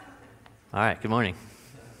All right, good morning.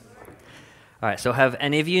 All right, so have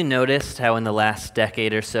any of you noticed how in the last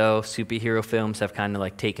decade or so, superhero films have kind of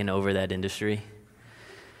like taken over that industry?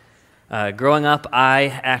 Growing up, I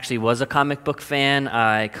actually was a comic book fan.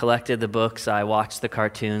 I collected the books, I watched the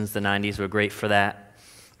cartoons. The 90s were great for that.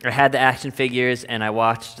 I had the action figures, and I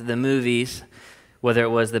watched the movies, whether it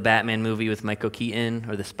was the Batman movie with Michael Keaton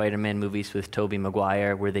or the Spider-Man movies with Tobey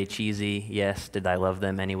Maguire. Were they cheesy? Yes. Did I love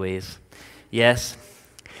them anyways? Yes.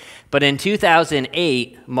 But in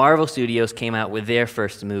 2008, Marvel Studios came out with their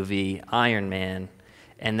first movie, Iron Man,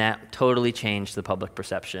 and that totally changed the public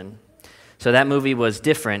perception. So that movie was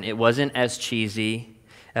different. It wasn't as cheesy,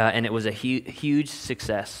 and it was a huge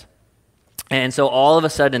success. And so all of a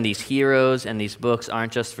sudden, these heroes and these books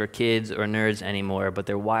aren't just for kids or nerds anymore, but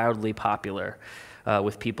they're wildly popular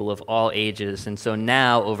with people of all ages. And so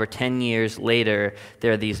now, over 10 years later,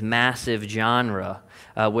 there are these massive genre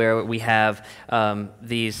where we have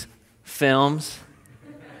these films,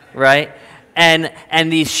 right?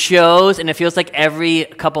 And these shows, and it feels like every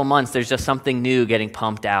couple months there's just something new getting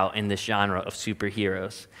pumped out in this genre of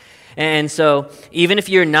superheroes. And so even if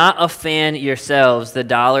you're not a fan yourselves, the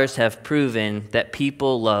dollars have proven that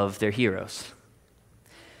people love their heroes.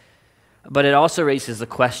 But it also raises the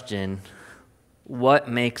question, what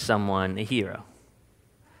makes someone a hero?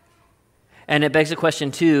 And it begs the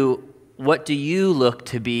question too, what do you look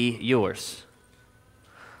to be yours?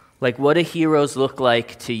 Like, what do heroes look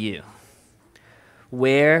like to you?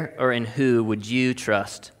 Where or in who would you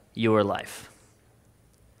trust your life?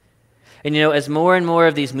 And as more and more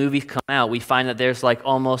of these movies come out, we find that there's like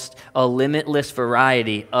almost a limitless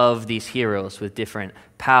variety of these heroes with different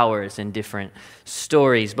powers and different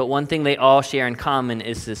stories. But one thing they all share in common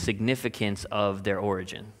is the significance of their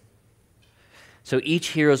origin. So each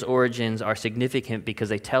hero's origins are significant because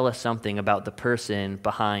they tell us something about the person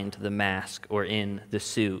behind the mask or in the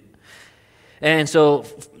suit. And so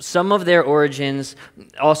some of their origins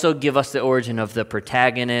also give us the origin of the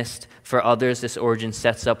protagonist. For others, this origin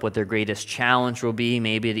sets up what their greatest challenge will be.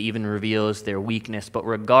 Maybe it even reveals their weakness. But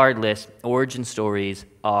regardless, origin stories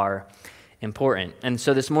are important. And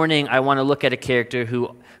so this morning, I want to look at a character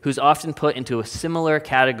who's often put into a similar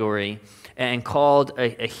category and called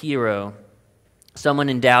a hero, someone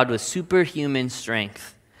endowed with superhuman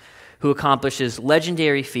strength, who accomplishes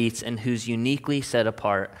legendary feats and who's uniquely set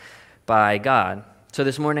apart by God. So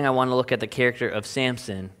this morning I want to look at the character of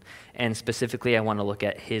Samson, and specifically I want to look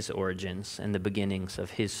at his origins and the beginnings of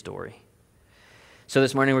his story. So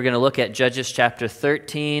this morning we're going to look at Judges chapter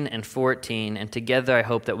 13 and 14, and together I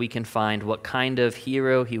hope that we can find what kind of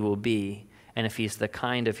hero he will be, and if he's the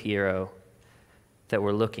kind of hero that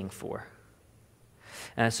we're looking for.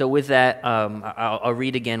 So with that, I'll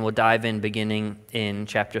read again. We'll dive in beginning in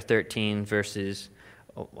chapter 13,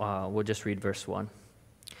 we'll just read verse 1.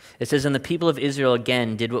 It says, "And the people of Israel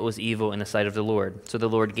again did what was evil in the sight of the Lord. So the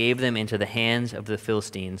Lord gave them into the hands of the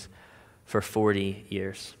Philistines for 40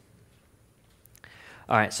 years.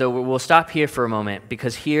 All right, so we'll stop here for a moment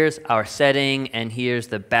because here's our setting and here's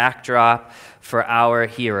the backdrop for our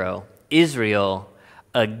hero. Israel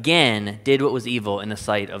again did what was evil in the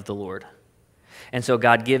sight of the Lord. And so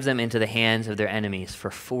God gives them into the hands of their enemies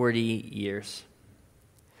for 40 years.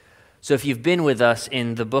 So if you've been with us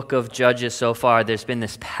in the book of Judges so far, there's been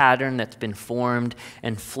this pattern that's been formed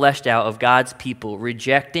and fleshed out of God's people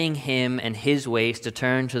rejecting him and his ways to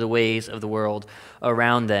turn to the ways of the world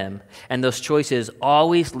around them. And those choices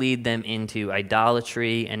always lead them into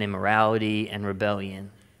idolatry and immorality and rebellion.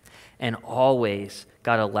 And always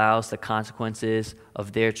God allows the consequences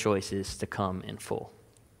of their choices to come in full.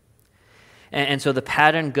 And so the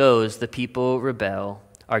pattern goes, the people rebel,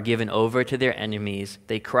 are given over to their enemies.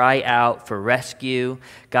 They cry out for rescue.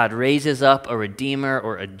 God raises up a redeemer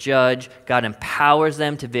or a judge. God empowers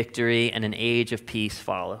them to victory, and an age of peace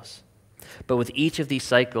follows. But with each of these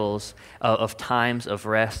cycles of times of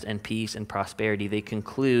rest and peace and prosperity, they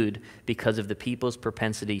conclude because of the people's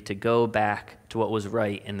propensity to go back to what was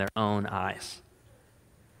right in their own eyes.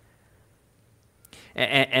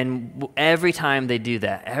 And every time they do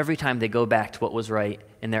that, every time they go back to what was right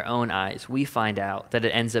in their own eyes, we find out that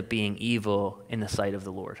it ends up being evil in the sight of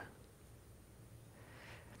the Lord.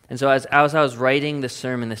 And so as I was writing the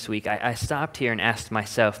sermon this week, I stopped here and asked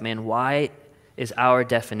myself, man, why is our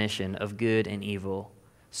definition of good and evil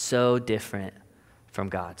so different from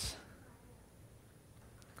God's?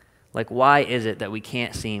 Like, why is it that we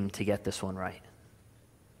can't seem to get this one right?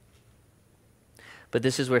 But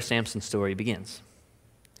this is where Samson's story begins.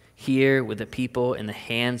 Here with the people in the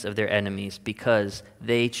hands of their enemies because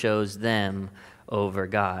they chose them over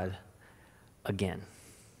God again.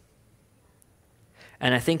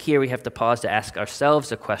 And I think here we have to pause to ask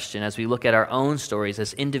ourselves a question as we look at our own stories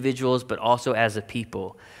as individuals, but also as a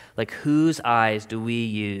people. Like, whose eyes do we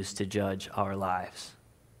use to judge our lives?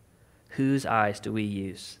 Whose eyes do we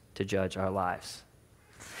use to judge our lives?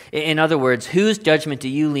 In other words, whose judgment do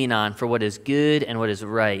you lean on for what is good and what is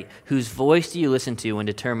right? Whose voice do you listen to when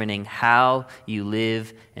determining how you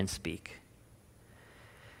live and speak?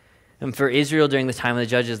 And for Israel during the time of the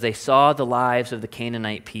judges, they saw the lives of the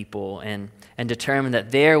Canaanite people and determined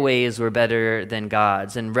that their ways were better than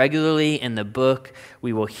God's. And regularly in the book,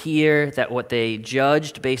 we will hear that what they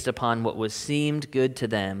judged based upon what was seemed good to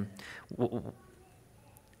them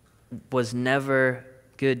was never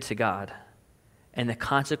good to God. And the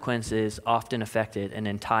consequences often affected an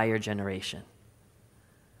entire generation.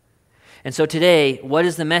 And so today, what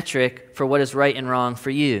is the metric for what is right and wrong for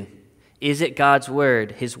you? Is it God's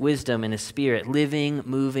word, his wisdom, and his spirit living,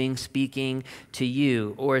 moving, speaking to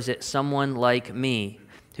you? Or is it someone like me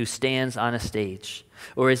who stands on a stage?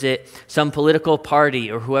 Or is it some political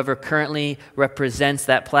party or whoever currently represents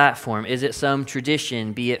that platform? Is it some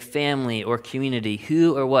tradition, be it family or community?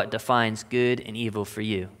 Who or what defines good and evil for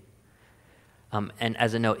you? And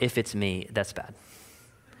as a note, if it's me, that's bad.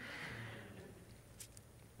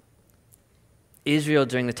 Israel,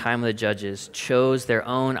 during the time of the judges, chose their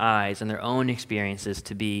own eyes and their own experiences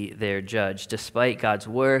to be their judge, despite God's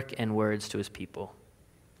work and words to his people.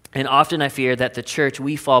 And often I fear that the church,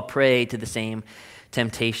 we fall prey to the same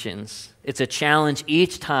temptations. It's a challenge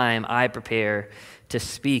each time I prepare to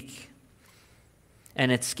speak.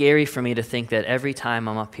 And it's scary for me to think that every time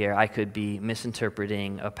I'm up here, I could be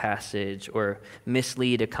misinterpreting a passage or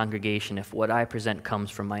mislead a congregation if what I present comes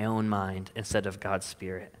from my own mind instead of God's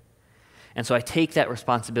Spirit. And so I take that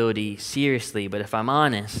responsibility seriously, but if I'm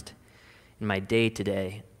honest, in my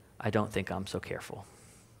day-to-day, I don't think I'm so careful.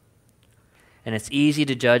 And it's easy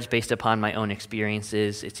to judge based upon my own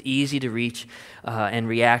experiences. It's easy to reach and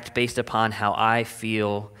react based upon how I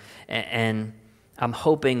feel. And I'm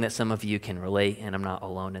hoping that some of you can relate, and I'm not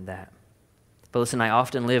alone in that. But listen, I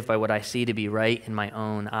often live by what I see to be right in my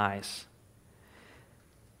own eyes.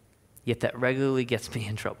 Yet that regularly gets me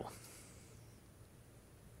in trouble.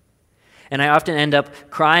 And I often end up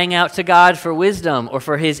crying out to God for wisdom or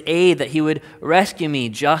for his aid, that he would rescue me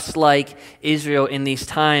just like Israel in these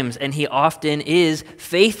times. And he often is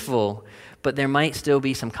faithful, but there might still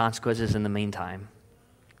be some consequences in the meantime.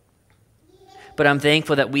 But I'm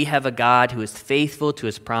thankful that we have a God who is faithful to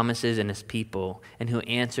his promises and his people and who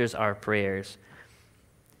answers our prayers.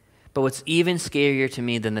 But what's even scarier to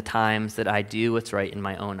me than the times that I do what's right in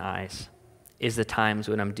my own eyes is the times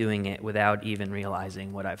when I'm doing it without even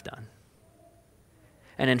realizing what I've done.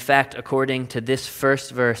 And in fact, according to this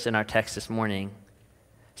first verse in our text this morning,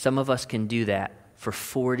 some of us can do that for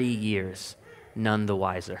 40 years, none the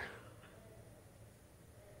wiser.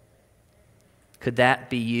 Could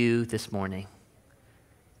that be you this morning?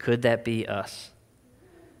 Could that be us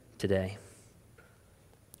today?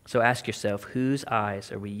 So ask yourself, whose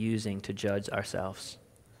eyes are we using to judge ourselves?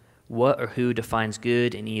 What or who defines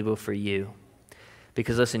good and evil for you?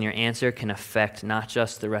 Because listen, your answer can affect not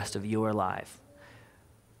just the rest of your life,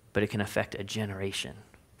 but it can affect a generation,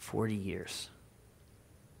 40 years.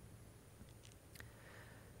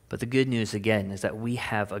 But the good news, again, is that we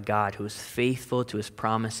have a God who is faithful to his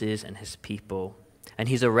promises and his people. And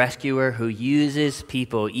he's a rescuer who uses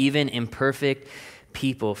people, even imperfect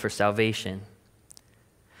people, for salvation.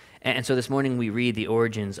 And so this morning we read the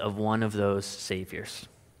origins of one of those saviors.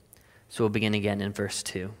 So we'll begin again in verse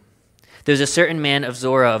 2. There was a certain man of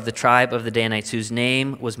Zorah of the tribe of the Danites whose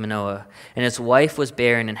name was Manoah, and his wife was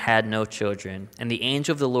barren and had no children. And the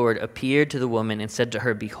angel of the Lord appeared to the woman and said to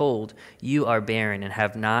her, Behold, you are barren and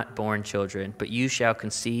have not borne children, but you shall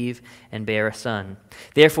conceive and bear a son.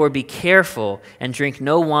 Therefore be careful and drink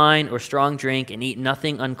no wine or strong drink and eat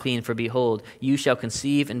nothing unclean, for behold, you shall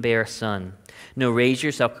conceive and bear a son. No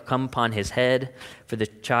razor shall come upon his head, for the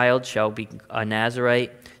child shall be a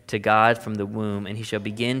Nazarite to God from the womb, and he shall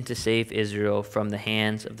begin to save Israel from the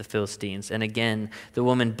hands of the Philistines. And again, the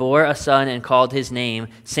woman bore a son and called his name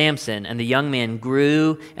Samson. And the young man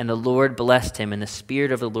grew, and the Lord blessed him, and the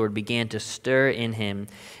Spirit of the Lord began to stir in him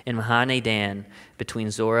in Mahaneh Dan,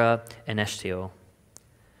 between Zorah and Eshtaol.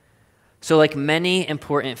 So like many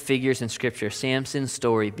important figures in Scripture, Samson's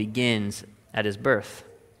story begins at his birth.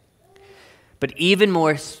 But even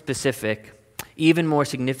more specific, even more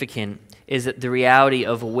significant, is that the reality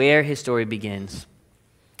of where his story begins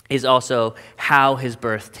is also how his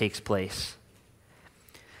birth takes place.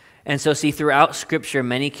 And so see, throughout Scripture,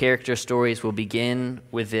 many character stories will begin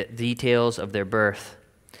with the details of their birth.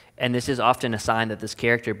 And this is often a sign that this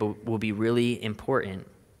character will be really important.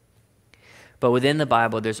 But within the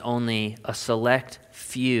Bible, there's only a select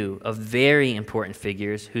few of very important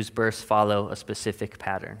figures whose births follow a specific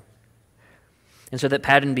pattern. And so that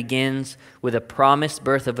pattern begins with a promised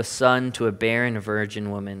birth of a son to a barren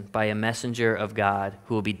virgin woman by a messenger of God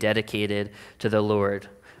who will be dedicated to the Lord,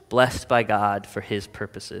 blessed by God for his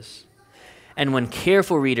purposes. And when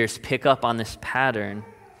careful readers pick up on this pattern,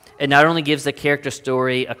 it not only gives the character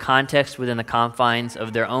story a context within the confines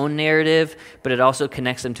of their own narrative, but it also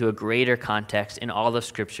connects them to a greater context in all of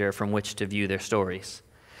Scripture from which to view their stories.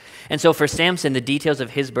 And so for Samson, the details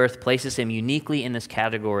of his birth places him uniquely in this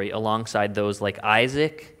category alongside those like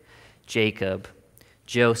Isaac, Jacob,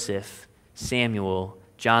 Joseph, Samuel,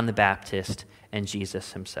 John the Baptist, and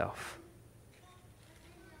Jesus himself.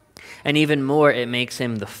 And even more, it makes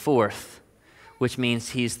him the fourth, which means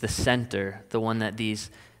he's the center, the one that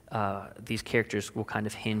these characters will kind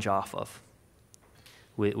of hinge off of,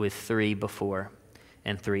 with three before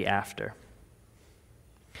and three after.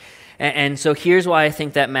 And so here's why I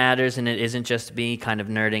think that matters, and it isn't just me kind of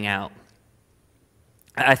nerding out.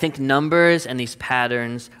 I think numbers and these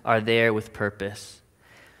patterns are there with purpose.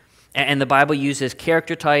 And the Bible uses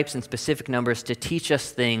character types and specific numbers to teach us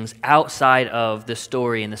things outside of the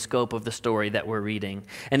story and the scope of the story that we're reading.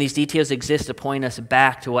 And these details exist to point us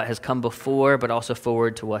back to what has come before, but also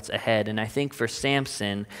forward to what's ahead. And I think for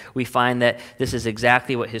Samson, we find that this is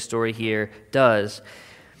exactly what his story here does.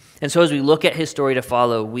 And so as we look at his story to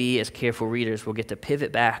follow, we as careful readers will get to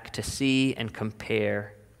pivot back to see and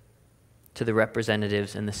compare to the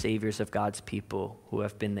representatives and the saviors of God's people who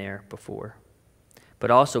have been there before.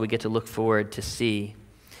 But also we get to look forward to see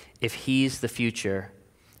if he's the future,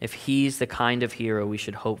 if he's the kind of hero we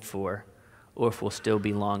should hope for, or if we'll still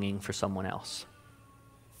be longing for someone else.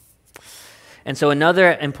 And so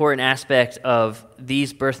another important aspect of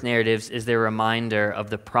these birth narratives is their reminder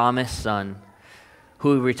of the promised son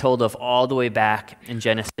who we're told of all the way back in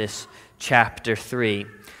Genesis chapter 3.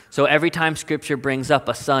 So every time Scripture brings up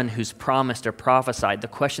a son who's promised or prophesied, the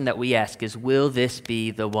question that we ask is, will this be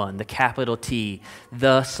the one, the capital T,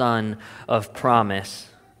 the son of promise?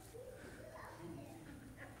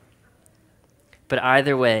 But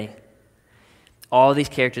either way, all these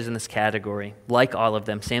characters in this category, like all of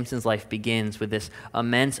them, Samson's life begins with this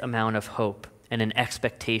immense amount of hope and an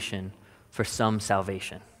expectation for some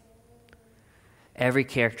salvation. Every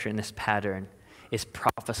character in this pattern is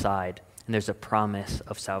prophesied, and there's a promise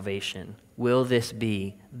of salvation. Will this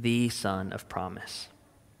be the son of promise?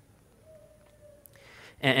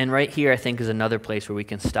 And right here, I think, is another place where we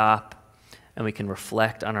can stop and we can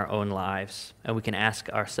reflect on our own lives, and we can ask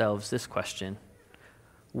ourselves this question: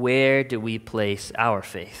 where do we place our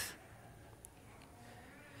faith?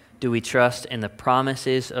 Do we trust in the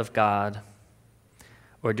promises of God,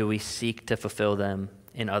 or do we seek to fulfill them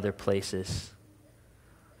in other places?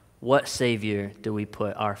 What Savior do we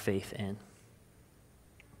put our faith in?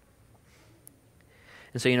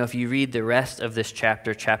 And so, if you read the rest of this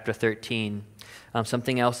chapter, chapter 13,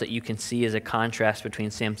 something else that you can see is a contrast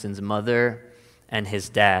between Samson's mother and his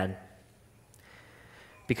dad.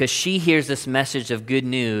 Because she hears this message of good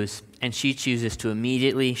news, and she chooses to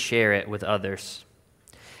immediately share it with others.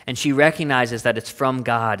 And she recognizes that it's from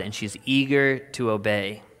God, and she's eager to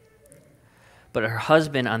obey. But her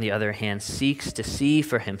husband, on the other hand, seeks to see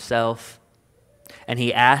for himself, and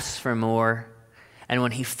he asks for more. And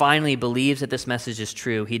when he finally believes that this message is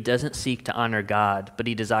true, he doesn't seek to honor God, but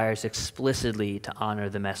he desires explicitly to honor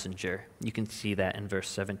the messenger. You can see that in verse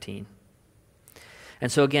 17. And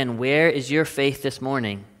so again, where is your faith this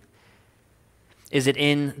morning? Is it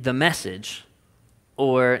in the message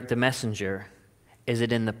or the messenger? Is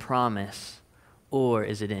it in the promise, or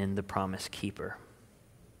is it in the promise keeper?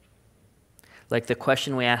 Like the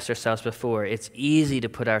question we asked ourselves before, it's easy to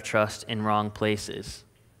put our trust in wrong places.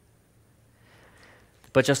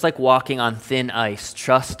 But just like walking on thin ice,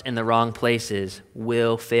 trust in the wrong places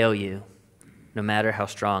will fail you, no matter how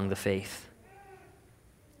strong the faith.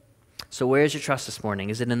 So where is your trust this morning?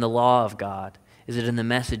 Is it in the law of God? Is it in the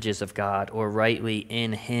messages of God, or rightly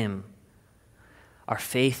in Him? Our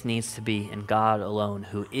faith needs to be in God alone,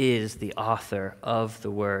 who is the author of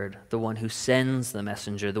the word, the one who sends the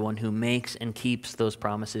messenger, the one who makes and keeps those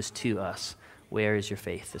promises to us. Where is your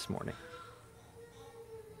faith this morning?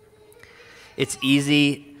 It's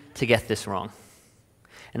easy to get this wrong.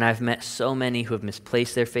 And I've met so many who have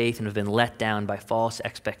misplaced their faith and have been let down by false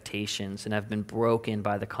expectations and have been broken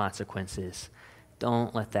by the consequences.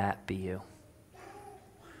 Don't let that be you.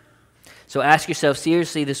 So ask yourself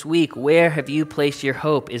seriously this week, where have you placed your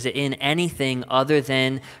hope? Is it in anything other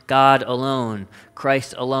than God alone,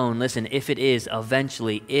 Christ alone? Listen, if it is,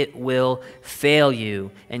 eventually it will fail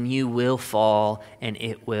you, and you will fall, and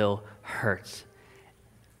it will hurts.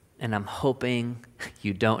 And I'm hoping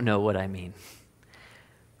you don't know what I mean.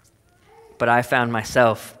 But I found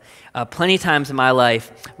myself plenty of times in my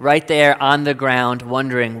life right there on the ground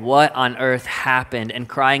wondering what on earth happened and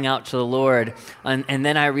crying out to the Lord. And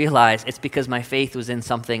then I realized it's because my faith was in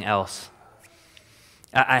something else.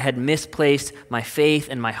 I had misplaced my faith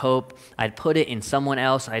and my hope. I'd put it in someone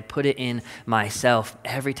else. I'd put it in myself.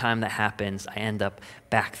 Every time that happens, I end up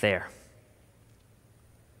back there.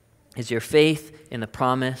 Is your faith in the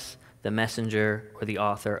promise, the messenger, or the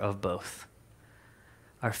author of both?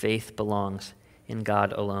 Our faith belongs in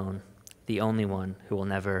God alone, the only one who will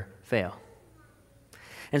never fail.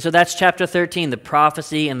 And so that's chapter 13, the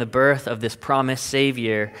prophecy and the birth of this promised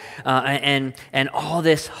Savior, and all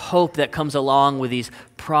this hope that comes along with this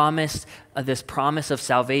promise of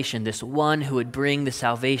salvation, this one who would bring the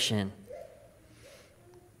salvation.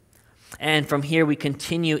 And from here we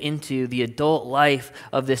continue into the adult life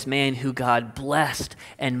of this man who God blessed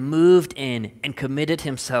and moved in and committed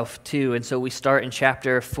himself to. And so we start in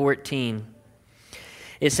chapter 14.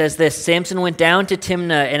 It says this: Samson went down to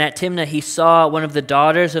Timnah, and at Timnah he saw one of the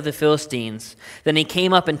daughters of the Philistines. Then he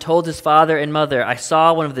came up and told his father and mother, I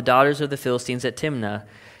saw one of the daughters of the Philistines at Timnah.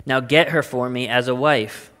 Now get her for me as a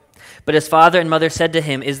wife. But his father and mother said to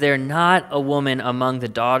him, Is there not a woman among the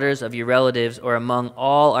daughters of your relatives or among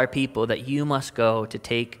all our people that you must go to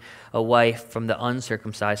take a wife from the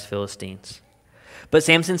uncircumcised Philistines? But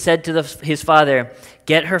Samson said to his father,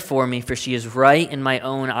 Get her for me, for she is right in my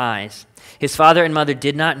own eyes. His father and mother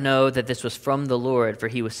did not know that this was from the Lord, for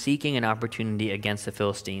he was seeking an opportunity against the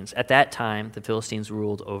Philistines. At that time, the Philistines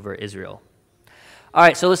ruled over Israel. All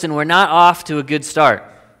right, so listen, we're not off to a good start.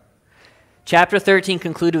 Chapter 13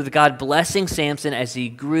 concluded with God blessing Samson as he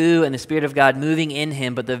grew and the Spirit of God moving in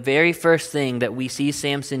him. But the very first thing that we see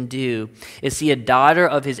Samson do is see a daughter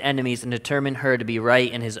of his enemies and determine her to be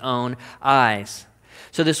right in his own eyes.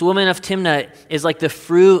 So this woman of Timnah is like the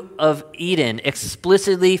fruit of Eden,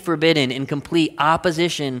 explicitly forbidden, in complete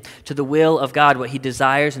opposition to the will of God, what he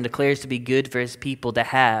desires and declares to be good for his people to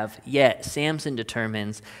have. Yet Samson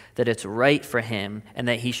determines that it's right for him and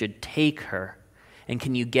that he should take her. And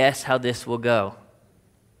can you guess how this will go?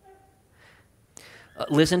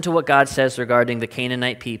 Listen to what God says regarding the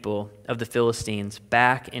Canaanite people of the Philistines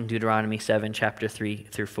back in Deuteronomy 7, chapter 3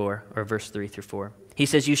 through 4, or verse 3 through 4. He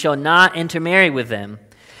says, You shall not intermarry with them,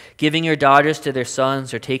 giving your daughters to their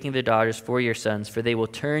sons or taking their daughters for your sons, for they will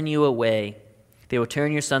turn you away. They will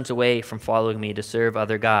turn your sons away from following me to serve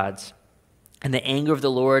other gods. And the anger of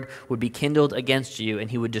the Lord would be kindled against you, and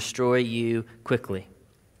he would destroy you quickly.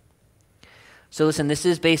 So listen, this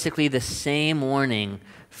is basically the same warning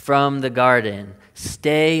from the garden.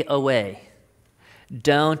 Stay away.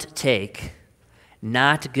 Don't take.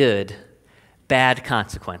 Not good. Bad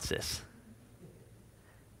consequences.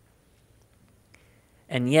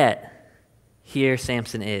 And yet, here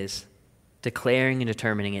Samson is, declaring and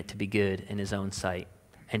determining it to be good in his own sight,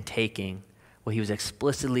 and taking what he was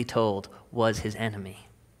explicitly told was his enemy.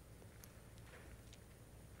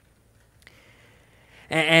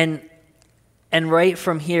 And right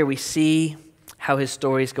from here, we see how his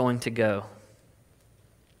story is going to go.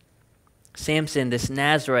 Samson, this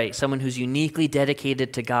Nazirite, someone who's uniquely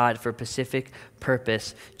dedicated to God for a specific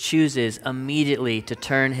purpose, chooses immediately to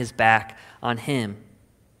turn his back on him.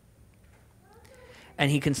 And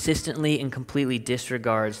he consistently and completely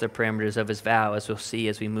disregards the parameters of his vow, as we'll see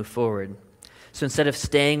as we move forward. So instead of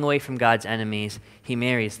staying away from God's enemies, he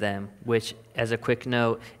marries them, which, as a quick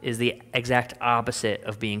note, is the exact opposite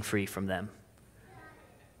of being free from them.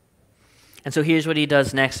 And so here's what he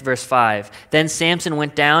does next, verse 5. Then Samson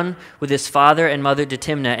went down with his father and mother to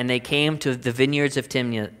Timnah, and they came to the vineyards of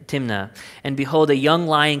Timnah. And behold, a young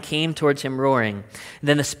lion came towards him roaring.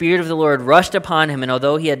 Then the Spirit of the Lord rushed upon him, and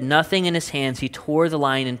although he had nothing in his hands, he tore the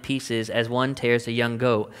lion in pieces as one tears a young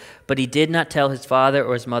goat. But he did not tell his father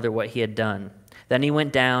or his mother what he had done. Then he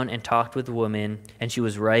went down and talked with the woman, and she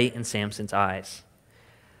was right in Samson's eyes.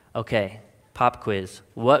 Okay, pop quiz.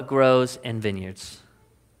 What grows in vineyards?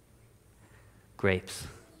 Grapes.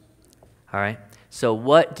 All right? So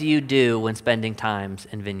what do you do when spending times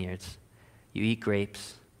in vineyards? You eat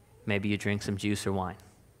grapes. Maybe you drink some juice or wine.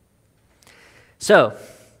 So,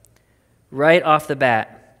 right off the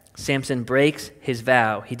bat, Samson breaks his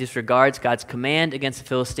vow. He disregards God's command against the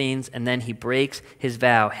Philistines, and then he breaks his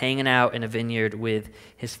vow, hanging out in a vineyard with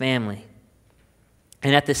his family.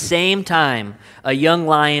 And at the same time, a young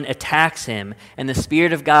lion attacks him, and the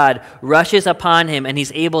Spirit of God rushes upon him, and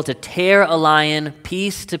he's able to tear a lion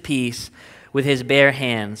piece to piece with his bare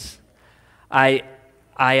hands. I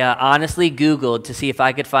honestly Googled to see if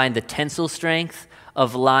I could find the tensile strength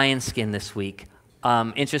of lion skin this week.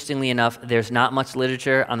 Interestingly enough, there's not much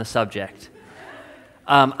literature on the subject.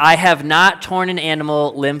 I have not torn an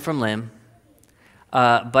animal limb from limb,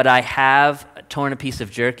 but I have torn a piece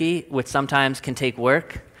of jerky, which sometimes can take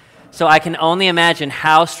work. So I can only imagine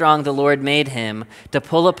how strong the Lord made him to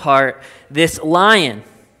pull apart this lion.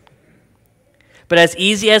 But as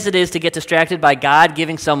easy as it is to get distracted by God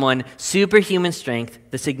giving someone superhuman strength,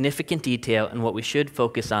 the significant detail and what we should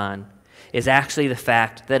focus on is actually the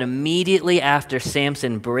fact that immediately after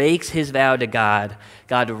Samson breaks his vow to God,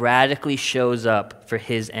 God radically shows up for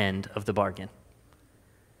his end of the bargain.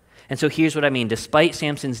 And so here's what I mean. Despite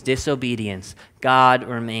Samson's disobedience, God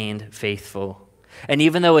remained faithful. And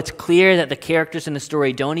even though it's clear that the characters in the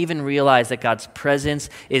story don't even realize that God's presence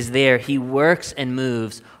is there, he works and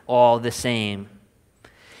moves all the same.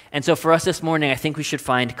 And so for us this morning, I think we should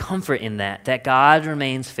find comfort in that God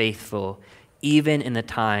remains faithful even in the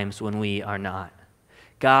times when we are not.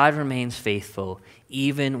 God remains faithful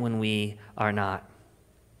even when we are not.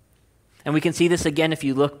 And we can see this again if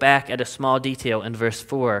you look back at a small detail in verse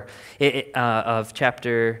 4 of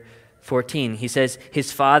chapter 14. He says,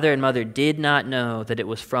 his father and mother did not know that it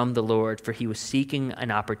was from the Lord, for he was seeking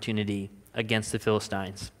an opportunity against the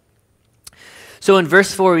Philistines. So in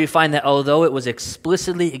verse 4, we find that although it was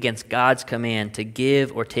explicitly against God's command to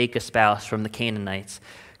give or take a spouse from the Canaanites,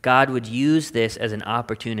 God would use this as an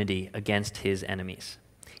opportunity against his enemies,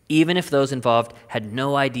 even if those involved had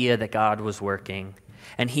no idea that God was working.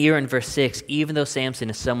 And here in verse 6, even though Samson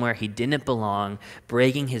is somewhere he didn't belong,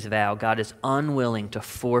 breaking his vow, God is unwilling to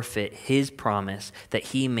forfeit his promise that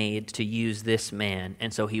he made to use this man,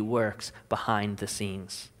 and so he works behind the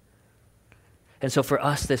scenes. And so for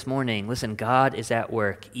us this morning, listen, God is at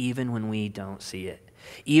work even when we don't see it.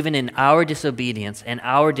 Even in our disobedience and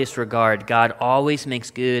our disregard, God always makes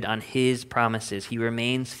good on his promises. He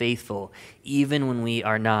remains faithful even when we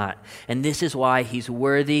are not. And this is why he's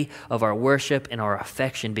worthy of our worship and our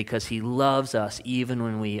affection, because he loves us even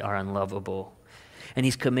when we are unlovable. And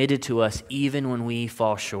he's committed to us even when we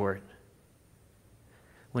fall short.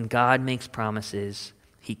 When God makes promises,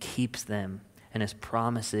 he keeps them, and his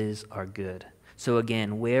promises are good. So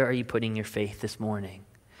again, where are you putting your faith this morning?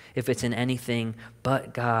 If it's in anything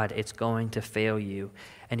but God, it's going to fail you.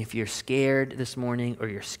 And if you're scared this morning or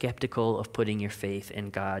you're skeptical of putting your faith in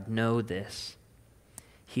God, know this.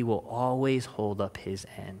 He will always hold up his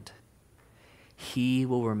end. He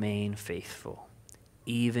will remain faithful,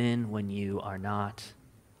 even when you are not,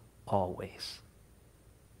 always.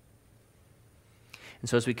 And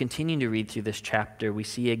so as we continue to read through this chapter, we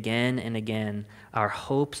see again and again our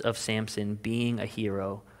hopes of Samson being a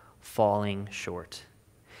hero falling short.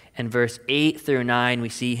 In verse 8 through 9, we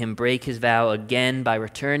see him break his vow again by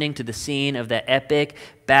returning to the scene of that epic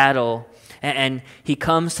battle. And he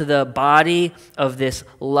comes to the body of this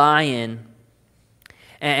lion.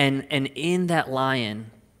 And in that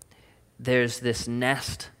lion, there's this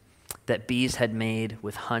nest that bees had made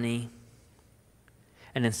with honey.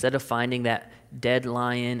 And instead of finding that dead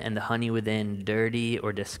lion and the honey within dirty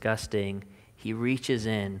or disgusting, he reaches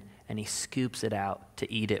in and he scoops it out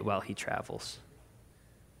to eat it while he travels.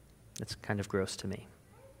 It's kind of gross to me.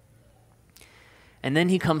 And then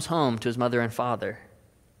he comes home to his mother and father.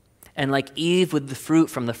 And like Eve with the fruit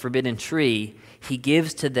from the forbidden tree, he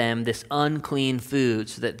gives to them this unclean food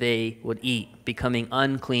so that they would eat, becoming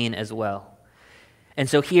unclean as well. And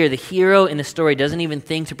so here, the hero in the story doesn't even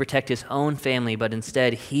think to protect his own family, but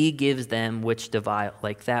instead he gives them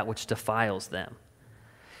that which defiles them.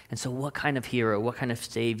 And so what kind of hero, what kind of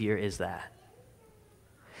savior is that?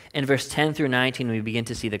 In verse 10 through 19, we begin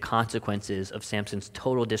to see the consequences of Samson's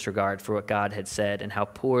total disregard for what God had said and how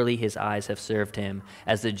poorly his eyes have served him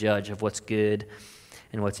as the judge of what's good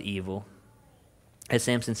and what's evil. As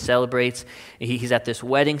Samson celebrates, he's at this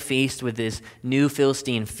wedding feast with his new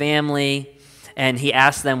Philistine family, and he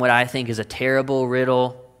asks them what I think is a terrible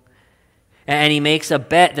riddle, and he makes a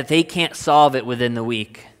bet that they can't solve it within the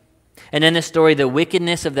week. And in this story, the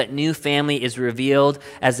wickedness of that new family is revealed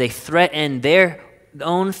as they threaten their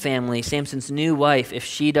own family, Samson's new wife, if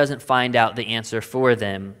she doesn't find out the answer for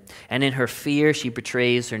them. And in her fear, she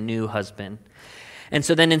betrays her new husband. And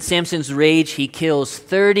so then in Samson's rage, he kills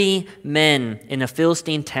 30 men in a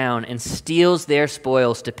Philistine town and steals their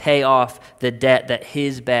spoils to pay off the debt that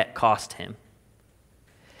his bet cost him.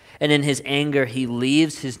 And in his anger, he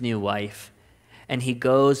leaves his new wife and he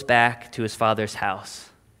goes back to his father's house.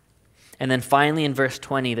 And then finally in verse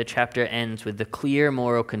 20, the chapter ends with the clear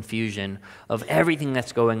moral confusion of everything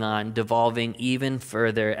that's going on, devolving even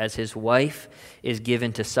further as his wife is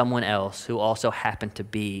given to someone else who also happened to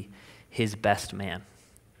be his best man.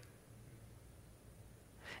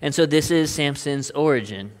 And so this is Samson's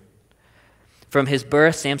origin. From his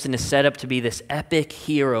birth, Samson is set up to be this epic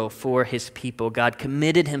hero for his people. God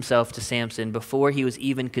committed himself to Samson before he was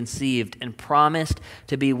even conceived and promised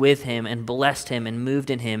to be with him and blessed him and moved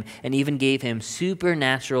in him and even gave him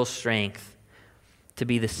supernatural strength to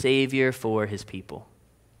be the savior for his people.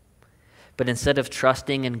 But instead of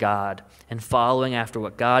trusting in God and following after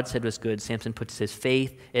what God said was good, Samson puts his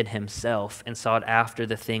faith in himself and sought after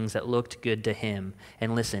the things that looked good to him.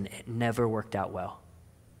 And listen, it never worked out well.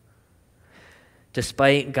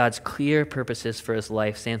 Despite God's clear purposes for his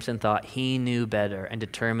life, Samson thought he knew better and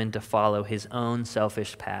determined to follow his own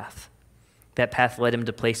selfish path. That path led him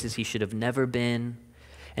to places he should have never been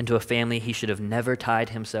and to a family he should have never tied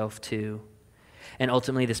himself to. And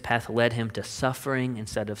ultimately, this path led him to suffering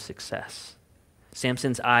instead of success.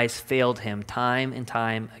 Samson's eyes failed him time and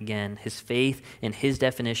time again. His faith in his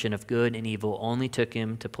definition of good and evil only took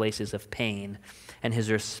him to places of pain, and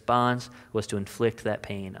his response was to inflict that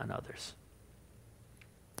pain on others.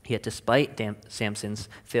 Yet despite Samson's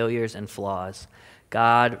failures and flaws,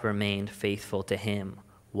 God remained faithful to him.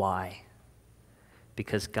 Why?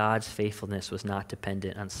 Because God's faithfulness was not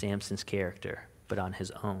dependent on Samson's character, but on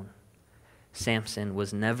his own. Samson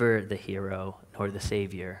was never the hero nor the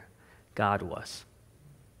savior. God was.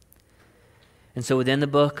 And so within the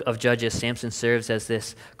book of Judges, Samson serves as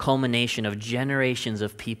this culmination of generations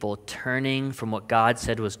of people turning from what God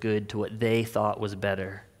said was good to what they thought was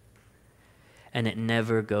better. And it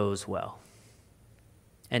never goes well.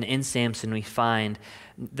 And in Samson, we find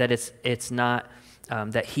that it's not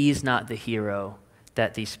that he's not the hero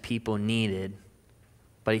that these people needed,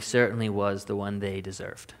 but he certainly was the one they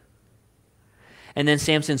deserved. And then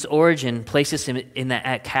Samson's origin places him in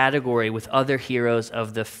that category with other heroes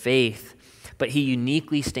of the faith, but he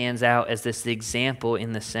uniquely stands out as this example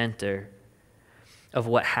in the center of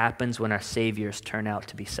what happens when our saviors turn out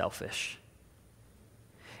to be selfish.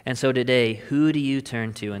 And so today, who do you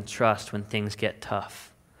turn to and trust when things get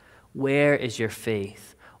tough? Where is your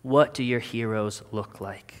faith? What do your heroes look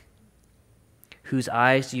like? Whose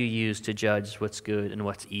eyes do you use to judge what's good and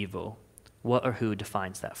what's evil? What or who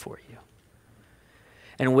defines that for you?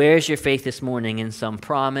 And where is your faith this morning? In some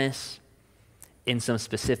promise, in some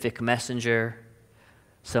specific messenger,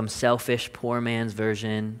 some selfish poor man's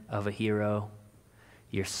version of a hero,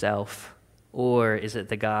 yourself? Or is it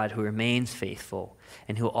the God who remains faithful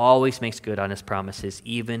and who always makes good on his promises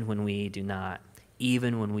even when we do not,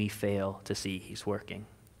 even when we fail to see he's working?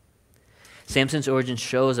 Samson's origin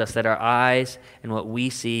shows us that our eyes and what we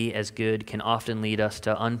see as good can often lead us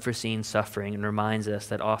to unforeseen suffering and reminds us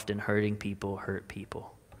that often hurting people hurt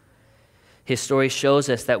people. His story shows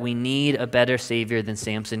us that we need a better Savior than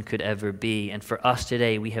Samson could ever be. And for us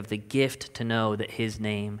today, we have the gift to know that his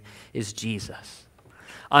name is Jesus.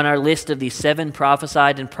 On our list of these 7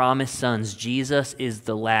 prophesied and promised sons, Jesus is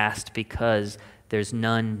the last because there's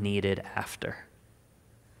none needed after.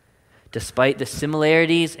 Despite the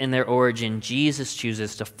similarities in their origin, Jesus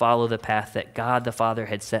chooses to follow the path that God the Father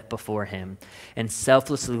had set before him and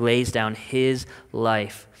selflessly lays down his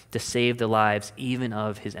life to save the lives even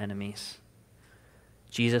of his enemies.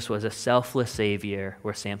 Jesus was a selfless Savior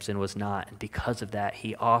where Samson was not, and because of that,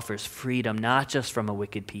 he offers freedom not just from a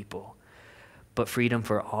wicked people, but freedom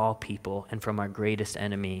for all people and from our greatest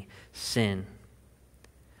enemy, sin,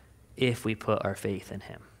 if we put our faith in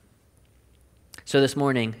him. So this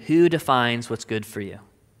morning, who defines what's good for you?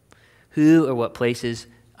 Who or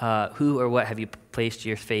what have you placed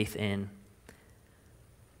your faith in?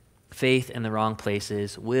 Faith in the wrong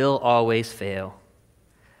places will always fail,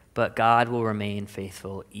 but God will remain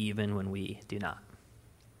faithful even when we do not.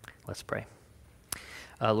 Let's pray.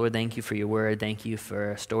 Lord, thank you for your word. Thank you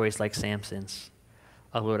for stories like Samson's.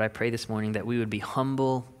 Lord, I pray this morning that we would be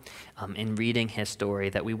humble in reading his story,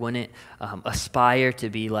 that we wouldn't aspire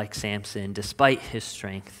to be like Samson despite his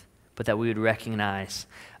strength, but that we would recognize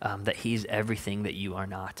that he's everything that you are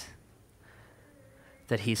not,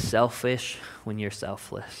 that he's selfish when you're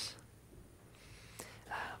selfless,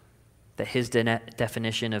 that his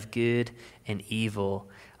definition of good and evil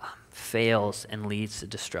fails and leads to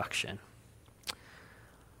destruction.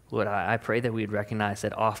 Lord, I pray that we'd recognize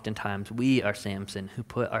that oftentimes we are Samson who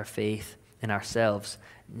put our faith in ourselves,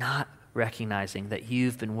 not recognizing that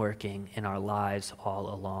you've been working in our lives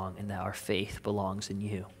all along and that our faith belongs in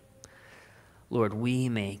you. Lord, we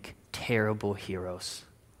make terrible heroes.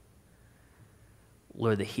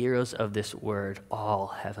 Lord, the heroes of this word all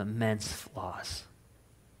have immense flaws.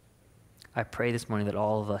 I pray this morning that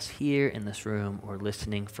all of us here in this room or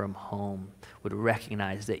listening from home would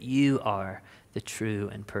recognize that you are the true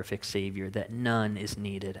and perfect Savior, that none is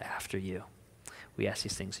needed after you. We ask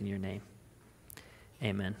these things in your name.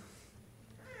 Amen.